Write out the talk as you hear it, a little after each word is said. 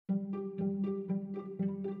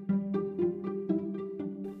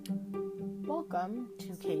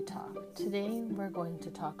Okay Talk. Today we're going to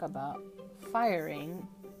talk about firing,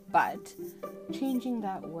 but changing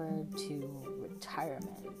that word to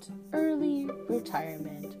retirement. Early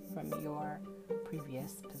retirement from your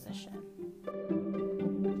previous position.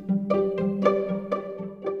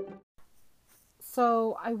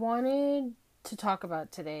 So I wanted to talk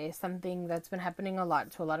about today something that's been happening a lot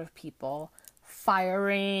to a lot of people.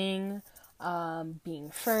 Firing, being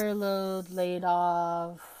furloughed, laid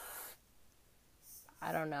off,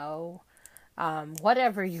 I don't know,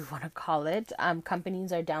 whatever you want to call it.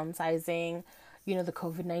 Companies are downsizing. You know, the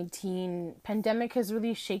COVID-19 pandemic has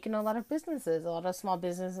really shaken a lot of businesses. A lot of small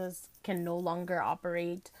businesses can no longer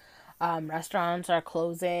operate. Restaurants are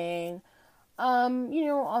closing.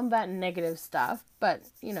 On that negative stuff, but,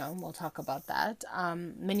 we'll talk about that.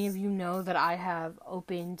 Many of you know that I have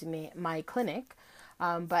opened my clinic,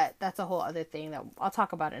 but that's a whole other thing that I'll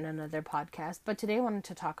talk about in another podcast. But today I wanted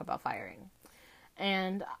to talk about firing.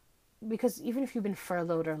 And because even if you've been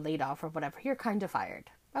furloughed or laid off or whatever, you're kind of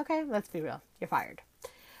fired. Okay, let's be real. You're fired.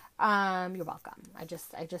 You're welcome. I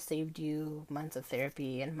just saved you months of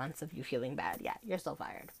therapy and months of you feeling bad. Yeah, you're still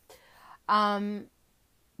fired.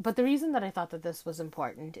 But the reason that I thought that this was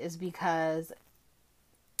important is because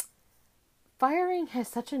firing has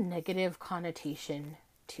such a negative connotation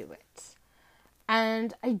to it.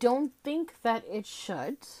 And I don't think that it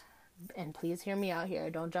should, and please hear me out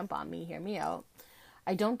here, don't jump on me, hear me out.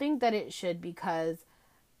 I don't think that it should, because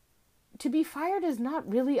to be fired is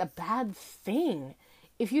not really a bad thing.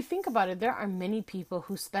 If you think about it, there are many people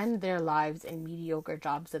who spend their lives in mediocre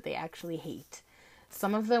jobs that they actually hate.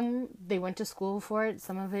 Some of them, they went to school for it.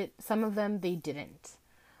 Some of them, they didn't.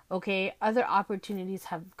 Okay, other opportunities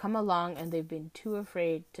have come along and they've been too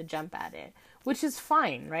afraid to jump at it, which is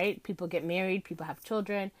fine, right? People get married, people have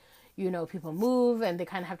children, people move and they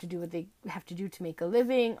kind of have to do what they have to do to make a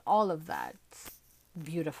living, all of that.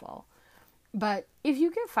 Beautiful. But if you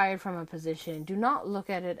get fired from a position, do not look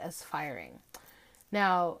at it as firing.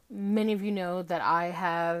 Now, many of you know that I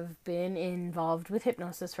have been involved with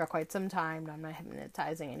hypnosis for quite some time. I'm not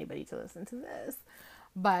hypnotizing anybody to listen to this,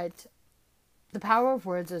 but the power of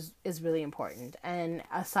words is really important. And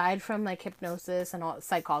aside from like hypnosis and all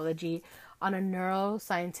psychology, on a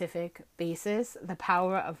neuroscientific basis, the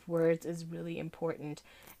power of words is really important.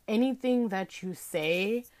 Anything that you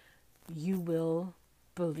say, you will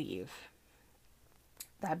believe.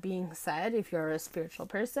 That being said, if you're a spiritual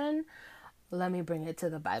person, let me bring it to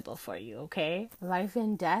the Bible for you, okay? Life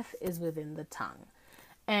and death is within the tongue.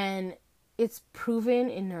 And it's proven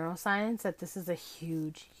in neuroscience that this is a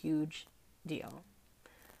huge, huge deal.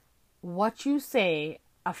 What you say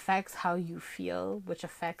affects how you feel, which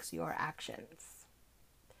affects your actions.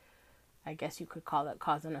 I guess you could call it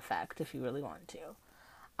cause and effect if you really want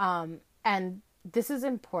to. And this is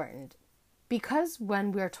important because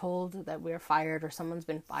when we're told that we're fired or someone's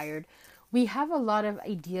been fired, we have a lot of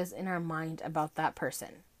ideas in our mind about that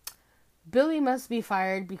person. Billy must be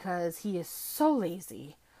fired because he is so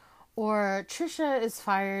lazy. Or Trisha is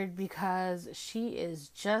fired because she is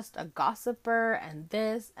just a gossiper and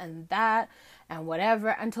this and that and whatever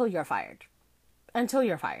until you're fired. Until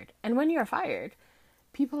you're fired. And when you're fired,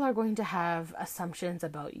 people are going to have assumptions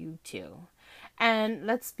about you too. And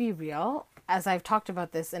let's be real, as I've talked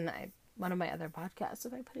about this in one of my other podcasts,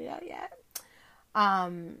 if I put it out yet,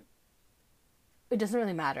 it doesn't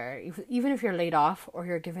really matter. Even if you're laid off or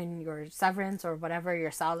you're given your severance or whatever,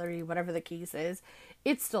 your salary, whatever the case is,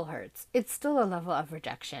 it still hurts. It's still a level of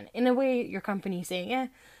rejection. In a way, your company's saying,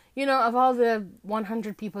 of all the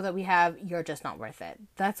 100 people that we have, you're just not worth it.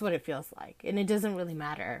 That's what it feels like. And it doesn't really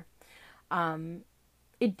matter.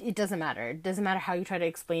 It doesn't matter. It doesn't matter how you try to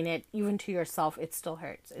explain it. Even to yourself, it still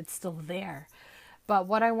hurts. It's still there. But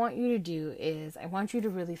what I want you to do is I want you to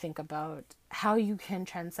really think about how you can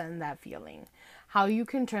transcend that feeling, how you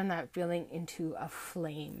can turn that feeling into a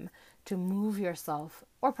flame to move yourself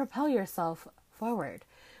or propel yourself forward,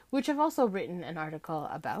 which I've also written an article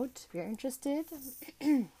about if you're interested.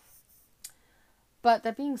 But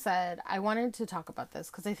that being said, I wanted to talk about this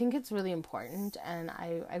because I think it's really important, and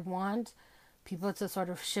I want people to sort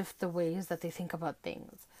of shift the ways that they think about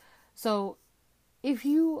things. So if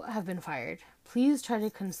you have been fired, please try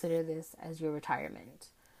to consider this as your retirement.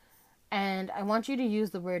 And I want you to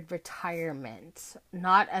use the word retirement,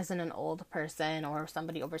 not as in an old person or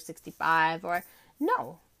somebody over 65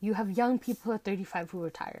 no. You have young people at 35 who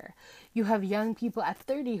retire. You have young people at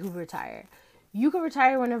 30 who retire. You can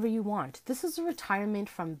retire whenever you want. This is a retirement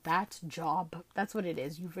from that job. That's what it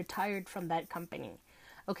is. You've retired from that company.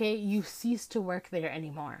 Okay? You cease to work there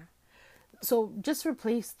anymore. So just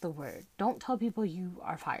replace the word. Don't tell people you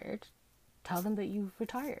are fired. Tell them that you've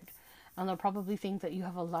retired. And they'll probably think that you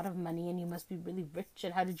have a lot of money and you must be really rich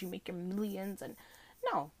and how did you make your millions? And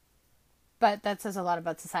no. But that says a lot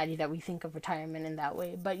about society that we think of retirement in that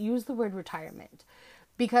way. But use the word retirement,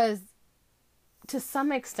 because to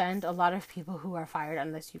some extent, a lot of people who are fired,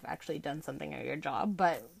 unless you've actually done something at your job,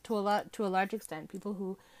 but to a large extent, people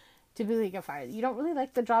who typically get fired, you don't really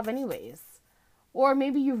like the job anyways. Or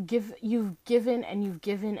maybe you've given and you've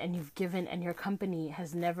given and you've given, and your company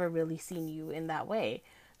has never really seen you in that way.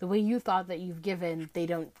 The way you thought that you've given, they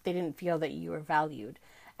didn't feel that you were valued.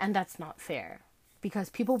 And that's not fair, because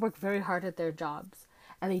people work very hard at their jobs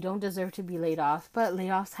and they don't deserve to be laid off, but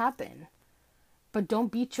layoffs happen. But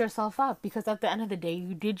don't beat yourself up, because at the end of the day,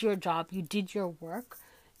 you did your job, you did your work,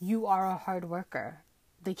 you are a hard worker.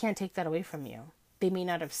 They can't take that away from you. They may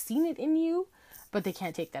not have seen it in you, but they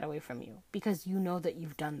can't take that away from you, because you know that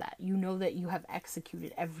you've done that. You know that you have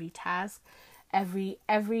executed every task,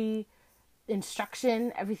 every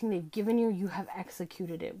instruction, everything they've given you, you have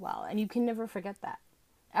executed it well. And you can never forget that,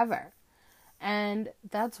 ever. And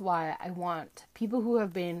that's why I want people who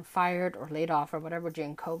have been fired or laid off or whatever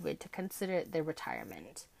during COVID to consider it their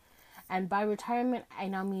retirement. And by retirement, I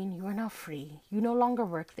now mean you are now free. You no longer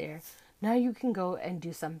work there. Now you can go and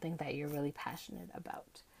do something that you're really passionate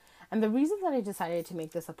about. And the reason that I decided to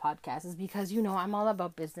make this a podcast is because, I'm all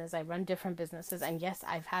about business. I run different businesses. And yes,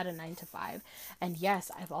 I've had a 9-to-5. And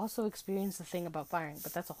yes, I've also experienced the thing about firing,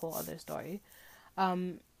 but that's a whole other story.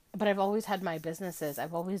 But I've always had my businesses.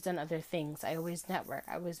 I've always done other things. I always network.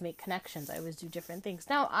 I always make connections. I always do different things.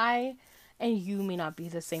 Now, I and you may not be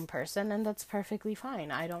the same person, and that's perfectly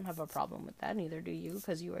fine. I don't have a problem with that. Neither do you,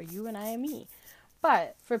 because you are you and I am me.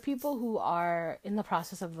 But for people who are in the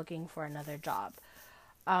process of looking for another job,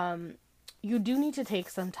 you do need to take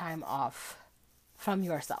some time off from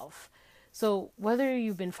yourself. So whether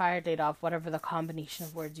you've been fired, laid off, whatever the combination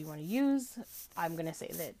of words you want to use, I'm going to say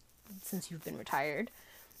that since you've been retired,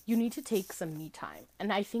 you need to take some me time.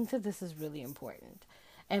 And I think that this is really important.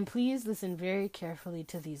 And please listen very carefully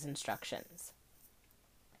to these instructions.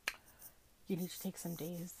 You need to take some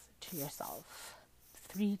days to yourself,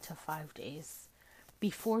 3 to 5 days,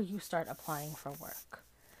 before you start applying for work.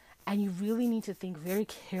 And you really need to think very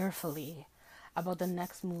carefully about the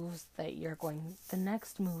next move that you are going to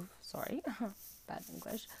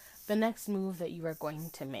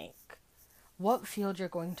make. What field you're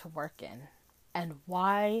going to work in, and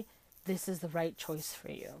why this is the right choice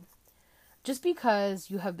for you. Just because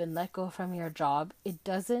you have been let go from your job, it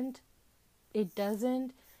doesn't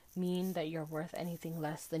mean that you're worth anything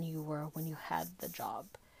less than you were when you had the job.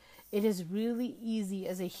 It is really easy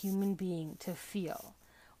as a human being to feel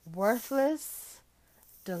worthless,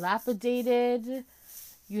 dilapidated,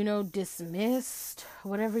 dismissed,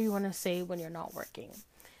 whatever you want to say when you're not working.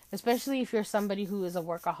 Especially if you're somebody who is a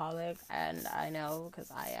workaholic, and I know because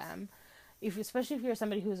I am. Especially if you're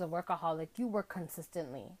somebody who's a workaholic, you work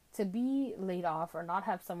consistently. To be laid off or not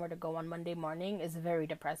have somewhere to go on Monday morning is very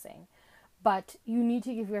depressing. But you need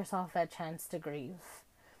to give yourself that chance to grieve.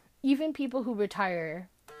 Even people who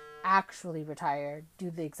actually retire, do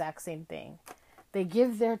the exact same thing. They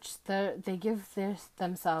give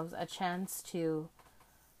themselves a chance to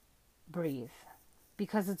breathe,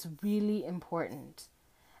 because it's really important,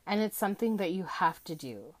 and it's something that you have to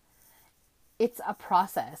do. It's a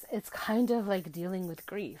process. It's kind of like dealing with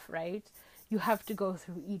grief, right? You have to go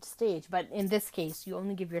through each stage, but in this case, you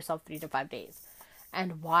only give yourself 3 to 5 days.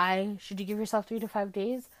 And why should you give yourself 3 to 5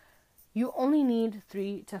 days? You only need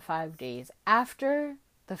 3 to 5 days. After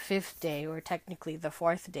the 5th day, or technically the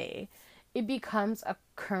 4th day, it becomes a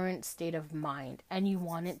current state of mind, and you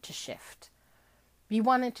want it to shift. You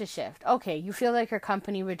want it to shift. Okay, you feel like your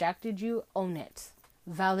company rejected you, own it.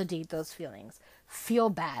 Validate those feelings. Feel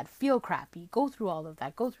bad, feel crappy, go through all of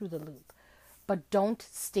that, go through the loop. But don't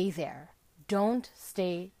stay there. Don't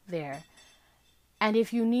stay there. And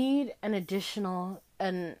if you need an additional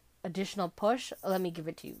push, let me give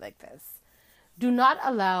it to you like this. Do not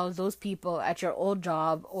allow those people at your old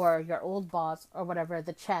job or your old boss or whatever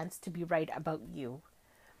the chance to be right about you.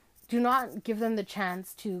 Do not give them the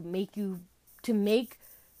chance to make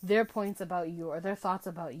their points about you or their thoughts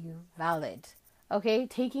about you valid. Okay?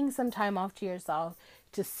 Taking some time off to yourself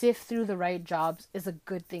to sift through the right jobs is a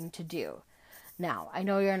good thing to do. Now, I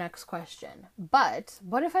know your next question, but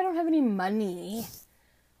what if I don't have any money?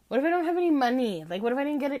 What if I don't have any money? Like, what if I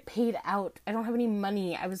didn't get it paid out? I don't have any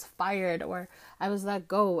money. I was fired or I was let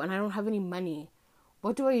go and I don't have any money.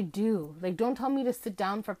 What do I do? Like, don't tell me to sit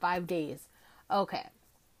down for 5 days. Okay,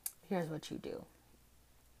 here's what you do.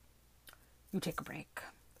 You take a break.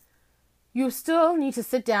 You still need to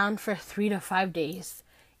sit down for 3 to 5 days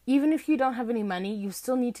Even if you don't have any money, you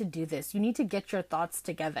still need to do this. You need to get your thoughts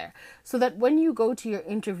together so that when you go to your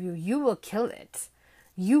interview, you will kill it.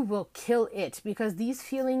 You will kill it, because these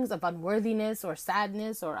feelings of unworthiness or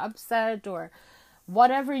sadness or upset or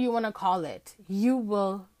whatever you want to call it, you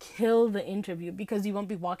will kill the interview, because you won't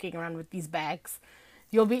be walking around with these bags.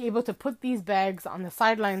 You'll be able to put these bags on the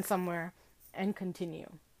sideline somewhere and continue.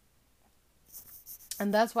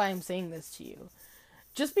 And that's why I'm saying this to you.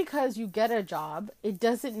 Just because you get a job, it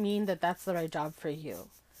doesn't mean that that's the right job for you.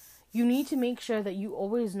 You need to make sure that you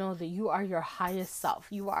always know that you are your highest self.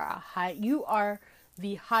 You are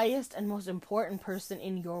the highest and most important person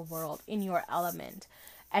in your world, in your element.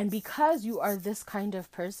 And because you are this kind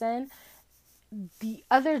of person, the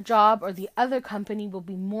other job or the other company will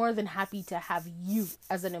be more than happy to have you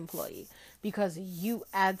as an employee, because you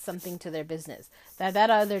add something to their business that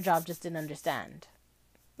other job just didn't understand.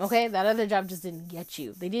 Okay, that other job just didn't get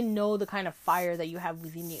you. They didn't know the kind of fire that you have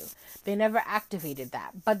within you. They never activated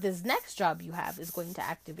that. But this next job you have is going to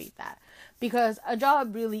activate that. Because a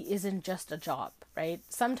job really isn't just a job, right?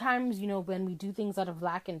 Sometimes, when we do things out of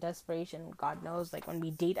lack and desperation, God knows, like when we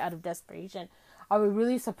date out of desperation, are we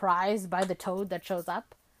really surprised by the toad that shows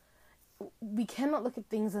up? We cannot look at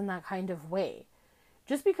things in that kind of way.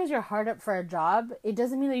 Just because you're hard up for a job, it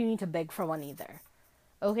doesn't mean that you need to beg for one either.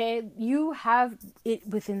 Okay, you have it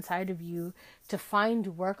within inside of you to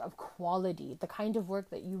find work of quality, the kind of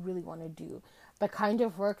work that you really want to do, the kind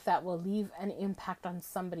of work that will leave an impact on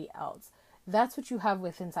somebody else. That's what you have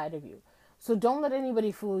within inside of you. So don't let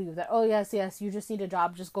anybody fool you that, oh, yes, you just need a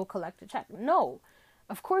job, just go collect a check. No,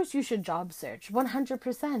 of course you should job search,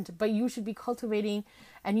 100%, but you should be cultivating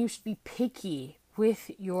and you should be picky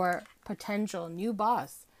with your potential new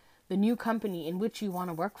boss, the new company in which you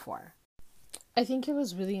want to work for. I think it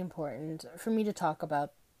was really important for me to talk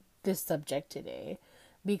about this subject today,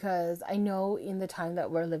 because I know in the time that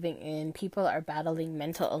we're living in, people are battling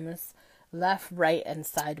mental illness left, right, and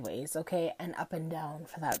sideways, okay, and up and down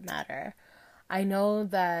for that matter. I know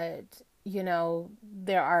that,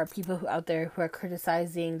 there are people out there who are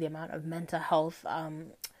criticizing the amount of mental health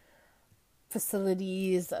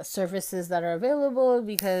facilities, services that are available,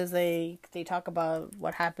 because they talk about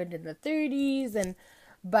what happened in the 30s,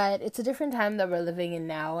 but it's a different time that we're living in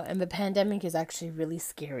now, and the pandemic is actually really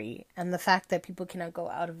scary. And the fact that people cannot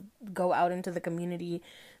go out into the community,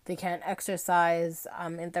 they can't exercise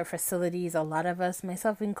in their facilities. A lot of us,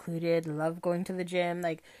 myself included, love going to the gym.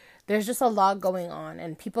 Like, there's just a lot going on,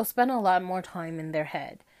 and people spend a lot more time in their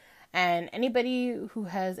head. And anybody who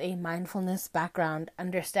has a mindfulness background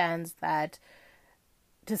understands that,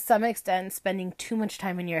 to some extent, spending too much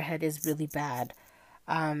time in your head is really bad.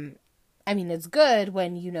 It's good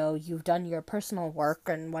when, you've done your personal work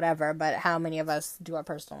and whatever, but how many of us do our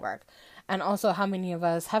personal work? And also, how many of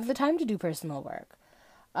us have the time to do personal work?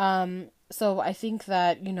 So I think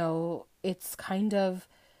that, it's kind of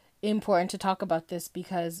important to talk about this,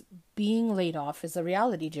 because being laid off is a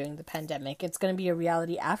reality during the pandemic. It's going to be a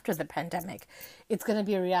reality after the pandemic. It's going to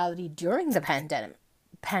be a reality during the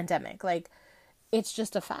pandemic. Like, it's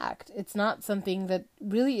just a fact. It's not something that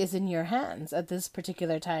really is in your hands at this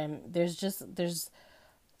particular time. There's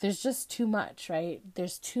just too much, right?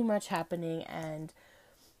 There's too much happening, and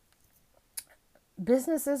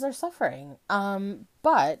businesses are suffering.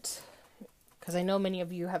 But because I know many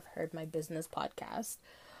of you have heard my business podcast,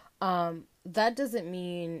 that doesn't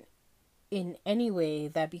mean in any way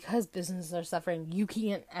that because businesses are suffering, you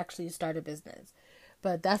can't actually start a business.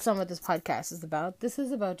 But that's not what this podcast is about. This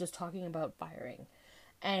is about just talking about firing,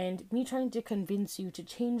 and me trying to convince you to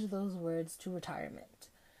change those words to retirement.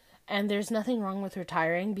 And there's nothing wrong with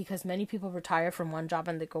retiring, because many people retire from one job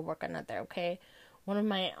and they go work another, okay? One of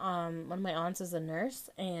my aunts is a nurse,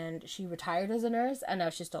 and she retired as a nurse, and now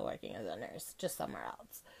she's still working as a nurse, just somewhere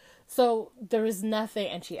else. So there is nothing,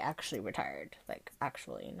 and she actually retired.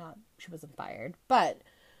 She wasn't fired, but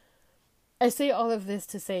I say all of this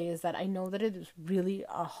to say is that I know that it is really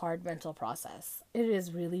a hard mental process. It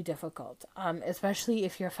is really difficult, especially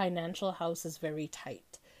if your financial house is very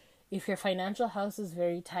tight. If your financial house is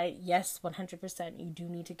very tight, yes, 100%, you do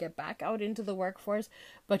need to get back out into the workforce,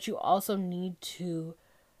 but you also need to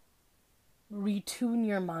retune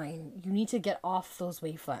your mind. You need to get off those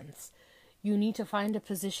wavelengths. You need to find a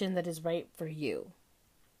position that is right for you.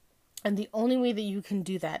 And the only way that you can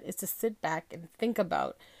do that is to sit back and think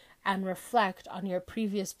about and reflect on your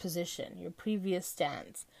previous position, your previous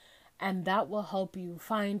stance. And that will help you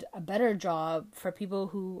find a better job for people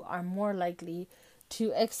who are more likely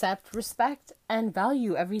to accept, respect, and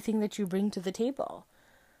value everything that you bring to the table.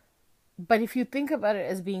 But if you think about it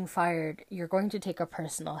as being fired, you're going to take a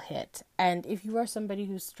personal hit. And if you are somebody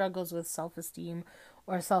who struggles with self-esteem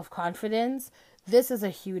or self-confidence, this is a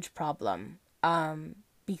huge problem.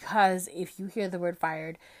 Because if you hear the word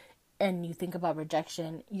fired and you think about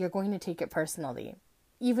rejection, you're going to take it personally.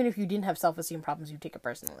 Even if you didn't have self-esteem problems, you take it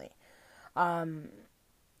personally.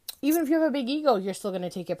 Even if you have a big ego, you're still going to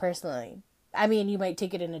take it personally. I mean, you might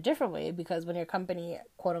take it in a different way, because when your company,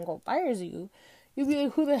 quote unquote, fires you, you'll be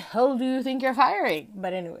like, who the hell do you think you're firing?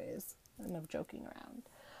 But anyways, enough joking around.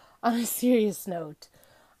 On a serious note,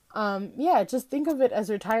 just think of it as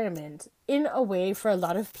retirement. In a way, for a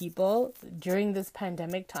lot of people during this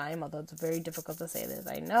pandemic time, although it's very difficult to say this,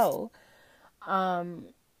 I know,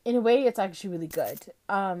 in a way, it's actually really good.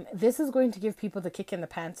 This is going to give people the kick in the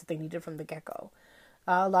pants that they needed from the get-go.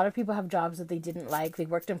 A lot of people have jobs that they didn't like. They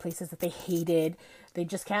worked in places that they hated. They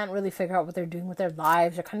just can't really figure out what they're doing with their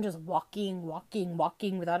lives. They're kind of just walking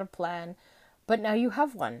without a plan. But now you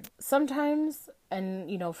have one. Sometimes, and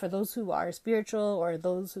for those who are spiritual, or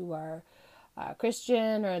those who are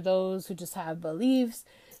Christian, or those who just have beliefs,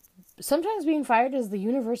 sometimes being fired is the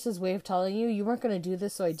universe's way of telling you, you weren't going to do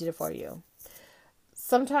this, so I did it for you.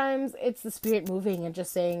 Sometimes it's the spirit moving and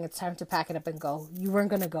just saying it's time to pack it up and go. You weren't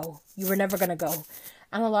going to go. You were never going to go.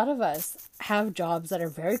 And a lot of us have jobs that are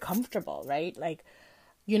very comfortable, right? Like,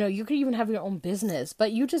 you could even have your own business,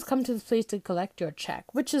 but you just come to this place to collect your check,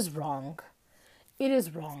 which is wrong. It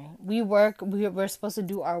is wrong. We're supposed to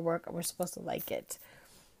do our work, and we're supposed to like it.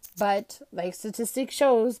 But like statistics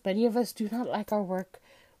shows, many of us do not like our work.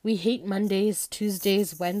 We hate Mondays,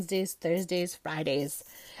 Tuesdays, Wednesdays, Thursdays, Fridays.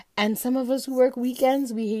 And some of us who work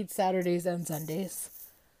weekends, we hate Saturdays and Sundays.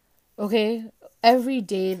 Okay? Every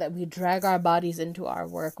day that we drag our bodies into our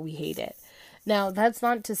work, we hate it. Now, that's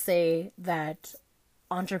not to say that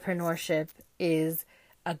entrepreneurship is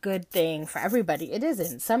a good thing for everybody. It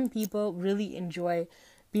isn't. Some people really enjoy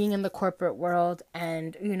being in the corporate world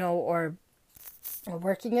and, or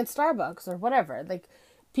working at Starbucks or whatever. Like,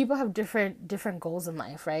 people have different goals in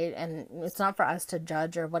life, right? And it's not for us to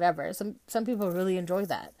judge or whatever. Some people really enjoy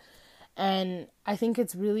that. And I think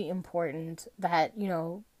it's really important that,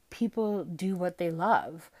 people do what they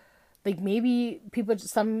love. Like, maybe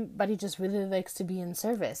somebody just really likes to be in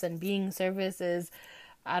service, and being service is,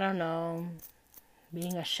 I don't know,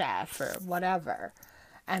 being a chef or whatever.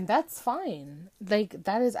 And that's fine. Like,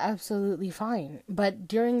 that is absolutely fine. But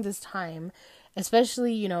during this time,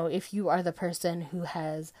 especially, if you are the person who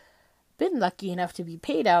has been lucky enough to be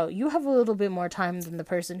paid out, you have a little bit more time than the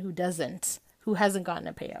person who hasn't gotten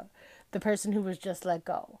a payout, the person who was just let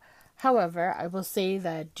go. However, I will say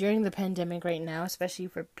that during the pandemic right now, especially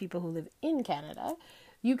for people who live in Canada,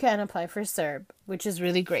 you can apply for CERB, which is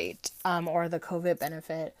really great, or the COVID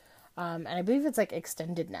benefit. And I believe it's like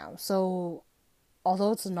extended now. So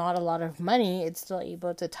although it's not a lot of money, it's still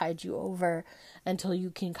able to tide you over until you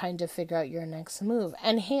can kind of figure out your next move.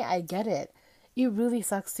 And hey, I get it. It really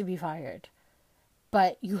sucks to be fired.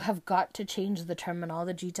 But you have got to change the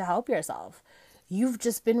terminology to help yourself. You've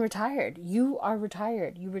just been retired. You are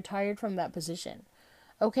retired. You retired from that position.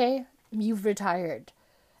 Okay? You've retired.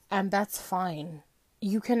 And that's fine.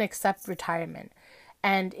 You can accept retirement.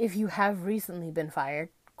 And if you have recently been fired,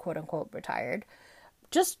 quote unquote retired,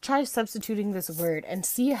 just try substituting this word and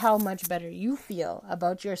see how much better you feel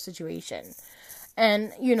about your situation.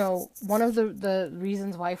 And, one of the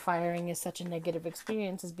reasons why firing is such a negative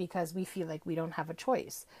experience is because we feel like we don't have a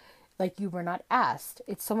choice. Like, you were not asked.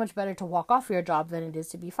 It's so much better to walk off your job than it is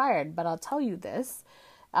to be fired. But I'll tell you this,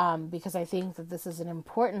 because I think that this is an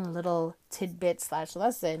important little tidbit /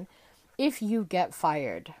 lesson. If you get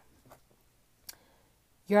fired,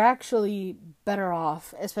 you're actually better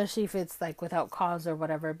off, especially if it's like without cause or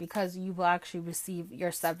whatever, because you will actually receive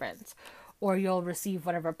your severance, or you'll receive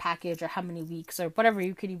whatever package or how many weeks or whatever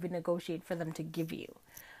you could even negotiate for them to give you.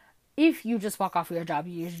 If you just walk off your job,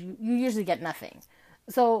 you usually get nothing.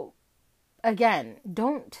 So again,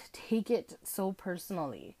 don't take it so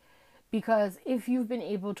personally, because if you've been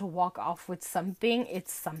able to walk off with something,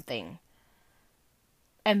 it's something.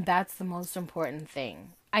 And that's the most important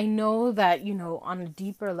thing. I know that, on a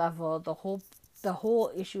deeper level, the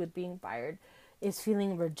whole issue with being fired is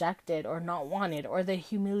feeling rejected or not wanted, or the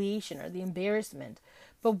humiliation or the embarrassment.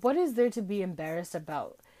 But what is there to be embarrassed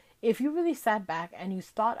about? If you really sat back and you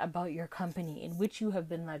thought about your company in which you have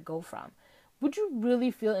been let go from, would you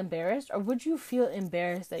really feel embarrassed, or would you feel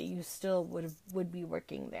embarrassed that you still would be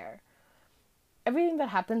working there? Everything that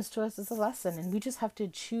happens to us is a lesson, and we just have to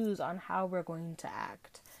choose on how we're going to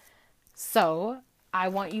act. So I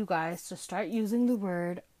want you guys to start using the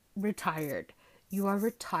word retired. You are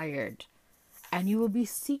retired, and you will be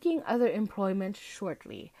seeking other employment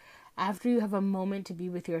shortly. after you have a moment to be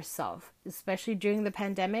with yourself, especially during the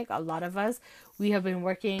pandemic. A lot of us, we have been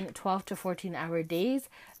working 12 to 14-hour days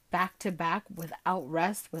back to back without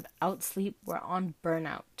rest, without sleep. We're on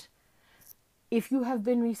burnout. If you have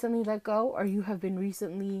been recently let go or you have been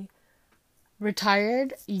recently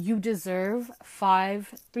retired, you deserve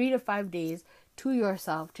 3 to 5 days to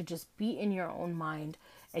yourself to just be in your own mind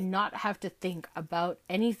and not have to think about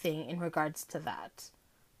anything in regards to that.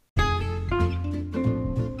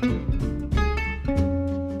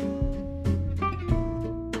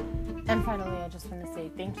 And finally, I just want to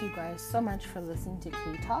say thank you guys so much for listening to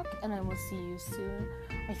K-Talk, and I will see you soon.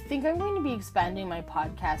 I think I'm going to be expanding my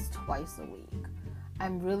podcast twice a week.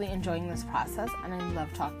 I'm really enjoying this process, and I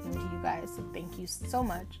love talking to you guys. So thank you so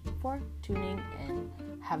much for tuning in.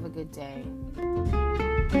 Have a good day.